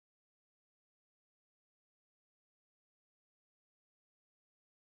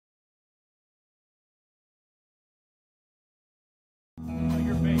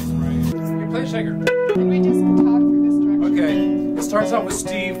play shaker. Can we just talk through this direction? Okay, it starts off with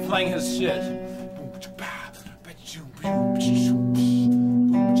Steve playing his shit.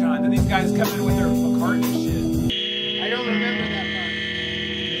 John, then these guys come in with their McCartney shit. I don't remember that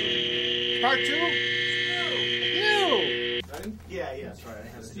part. Part 2? You! Ready? Yeah, that's right. I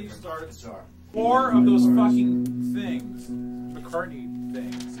have Steve starts 4 of those fucking things, McCartney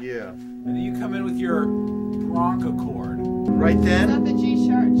things. Yeah. And then you come in with your Bronco chord. Right Is then? that the G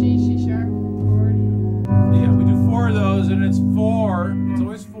sharp, C sharp chord? Yeah, we do 4 of those, and it's 4. It's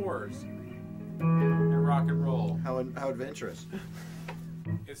always 4s. And rock and roll. How adventurous.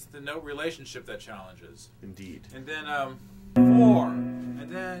 It's the note relationship that challenges. Indeed. And then 4,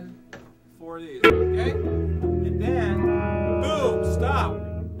 and then 4 of these. Okay? And then boom, stop.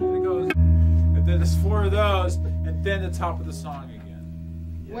 And it goes. And then there's 4 of those, and then the top of the song again.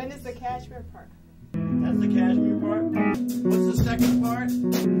 When is the cashmere part? That's the cashmere part. What's the second part?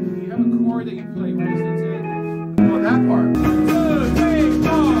 You have a chord that you play. What does it say? Oh, that part. 2, 3,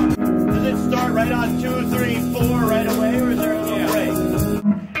 4. Does it start right on 2, 3, 4 right away, or is there a little break?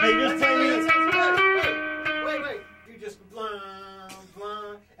 Hey, just play me. Wait. You just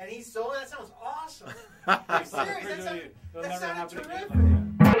blah, and he's solo. That sounds awesome. I'm serious. That sounded terrific.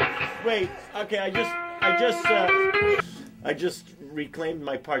 Wait. Okay, I just reclaimed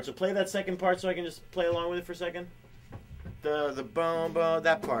my part. So play that second part, so I can just play along with it for a second. The boom,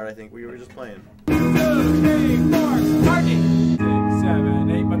 that part. I think we were just playing. 2, 3, 4. McCartney. 6,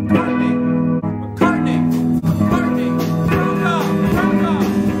 7, 8. McCartney.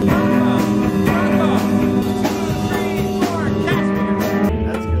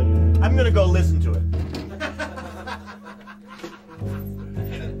 Go listen to it.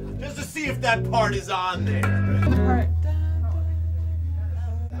 Just to see if that part is on there. Part.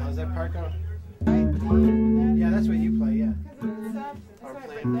 How's that part going? Yeah, that's what you play, yeah.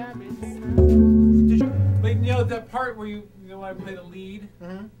 But you know that part where you know when I play the lead,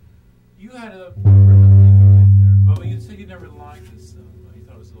 you had a there. Well, you said you never liked this stuff. You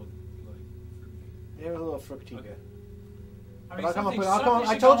thought it was a little like fruity. Yeah, a little fruity. Okay. I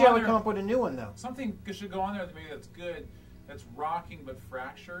told you I would come up with a new one though. Something should go on there that maybe that's good, that's rocking but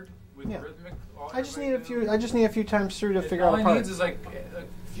fractured with rhythmic. I just need a few times through to figure out a part. All it needs is like a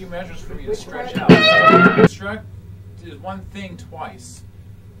few measures for me to stretch out. Construct is one thing twice,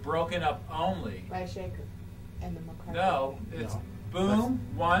 broken up only. By shaker and the McCartney. No, it's boom,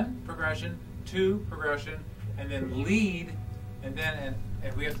 1 progression, 2 progression, and then lead, and then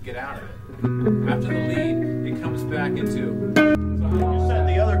and we have to get out of it. After the lead, it comes back into. So you said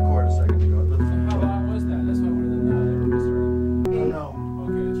the other chord a second ago. How long was that? That's what I wanted to know. No.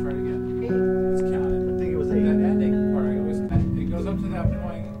 Okay, let's try it again. 8. Let's count it. I think it was 8. That ending part, it goes up to that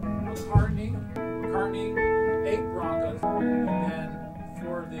point. McCartney, 8 Broncos, and then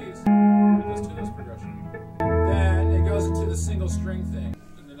 4 of these. Those 2 of those progression. Then it goes into the single string thing.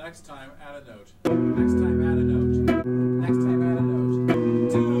 And the next time, add a note. Next time, add a note. Next time, add a note.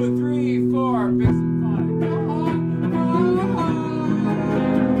 2, 3, 4, big symphonic.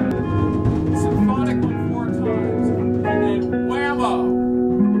 Symphonic one 4 times, and then whammo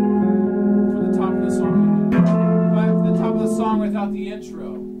for the top of the song. But the top of the song without the intro.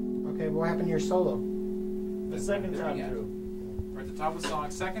 Okay, what happened to your solo? The second time through. We're at the top of the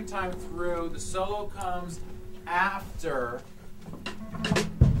song. Second time through, the solo comes after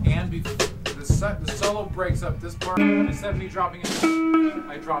and before. The solo breaks up this part. Instead of me dropping it,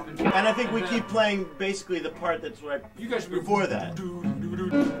 I drop it. And I think we keep playing basically the part that's right you guys should before that.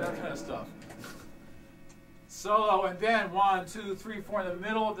 That kind of stuff. Solo, and then 1, 2, 3, 4 in the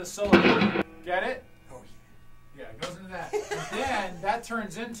middle of the solo. Get it? Oh yeah. Yeah, it goes into that. And then that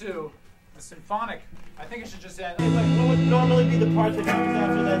turns into the symphonic. I think it should just end. Like, what would normally be the part that comes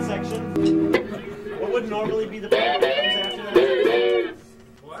after that section? What would normally be the part that comes after that section?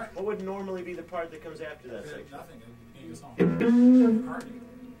 What would normally be the part that comes after that section? Nothing. You McCartney.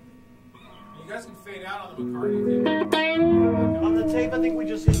 You guys can fade out on the McCartney thing. On the tape, I think we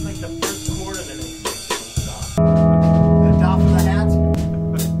just hit like the first chord and then it stop. And a doff of the hat.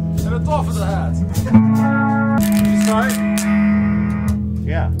 And a doff of the hat. You start?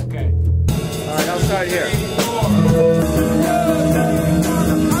 Yeah. Okay. All right, I'll start here. 3, 4.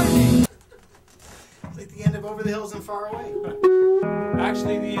 It's like the end of Over the Hills and Far Away.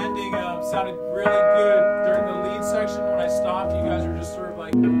 Actually, the ending sounded really good during the lead section. When I stopped, you guys were just sort of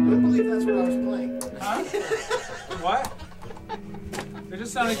like... I believe that's what I was playing. Huh? What? It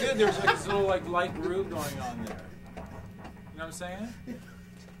just sounded good. There was like this little like light groove going on there. You know what I'm saying?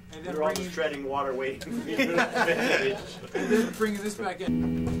 And then We're all just treading water waiting for you to finish. And then bringing this back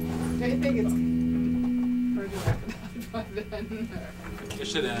in. I think it's pretty by then. It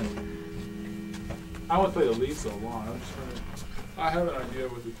should end. I won't play the lead so long. I'm just trying to. I have an idea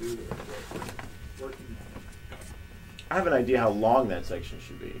what to do there. But working on it. I have an idea how long that section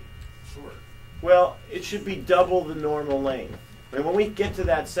should be. Sure. Well, it should be double the normal length. I mean, when we get to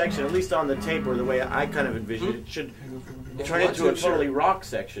that section, at least on the tape or the way I kind of envision it, it should turn into a totally rock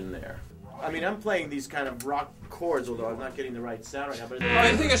section there. I mean, I'm playing these kind of rock chords, although I'm not getting the right sound right now. But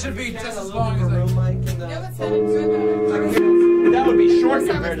I think it should be just as long as I. Yeah, that sounded good. that would be short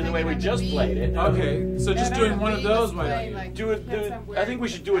compared to the way we just played it. Okay, so just doing one of those might. Do it. I think we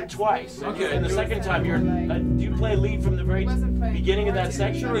should do it twice. Okay. And the second time, do you play lead from the very beginning of that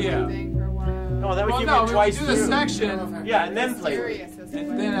section? Or Yeah. No, that would give no, you twice do the through. section. Yeah, and then play lead. And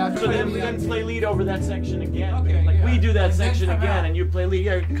then after So then play lead over that section again. Okay, like yeah. we do that And then section come again, out. and you play lead.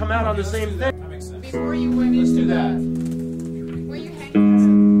 Yeah, come out on the Let's same do thing. that makes sense. Before you went Let's into do that. were you hanging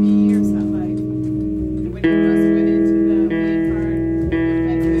on B or something like when you first went into the lead part? Your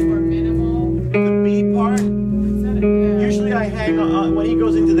pencils were minimal. The B part. Is that it? Yeah. Usually I hang on when he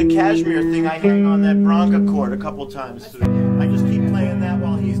goes into the cashmere thing. I hang on that Bronca chord a couple times through. I just keep playing that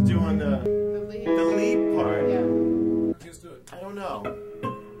while he's doing the lead part. Yeah. Let's do it. I don't know.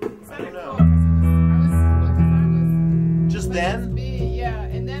 I don't know. Just then? Yeah,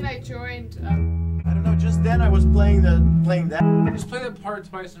 and then I joined. I don't know. Just then I was playing that. Just play that part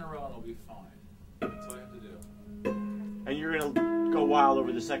twice in a row and it'll be fine. That's all you have to do. And you're gonna go wild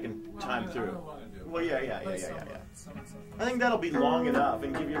over the second time I through. don't want to do it. Well, yeah. Play I something. think that'll be long enough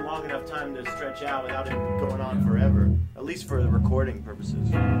and give you long enough time to stretch out without it going on forever. At least for the recording purposes.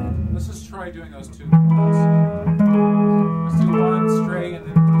 Let's just try doing those two. Let's do one straight and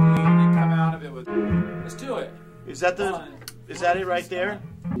then lead and then come out of it with. Let's do it. Is that it right there?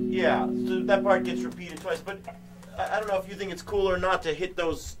 Yeah. So that part gets repeated twice, but I don't know if you think it's cool or not to hit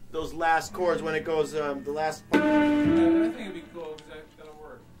those last chords when it goes the last. Yeah, I think it'd be cool because that'll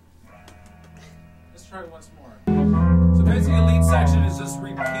work. Let's try it once more. So basically, the lead section is just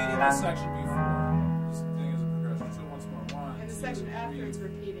repeating the section before. This thing is a progression. So once more. One. And the two, section after three. it's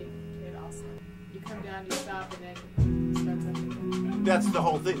repeating it also. You come down, you stop, and then it starts up again. That's the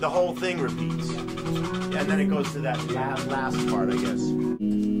whole thing. The whole thing repeats, and then it goes to that last part, I guess.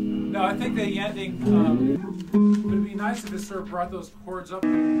 No, I think the ending would be nice if it sort of brought those chords up.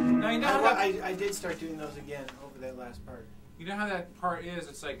 Now you know how that, I did start doing those again over that last part. you know how that part is.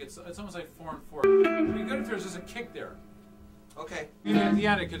 It's like it's almost like 4 and 4. It'd be good if there's just a kick there. Okay. And at the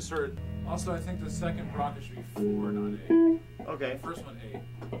end, it could sort of. Also, I think the second Bronca should be 4, not 8. Okay. The first one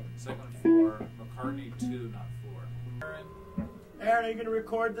 8, second one 4. McCartney 2, not 4. Aaron, are you gonna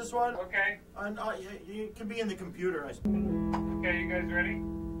record this one? Okay. You can be in the computer, I suppose. Okay, you guys ready?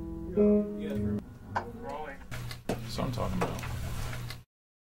 Yes. Rolling. That's what I'm talking about.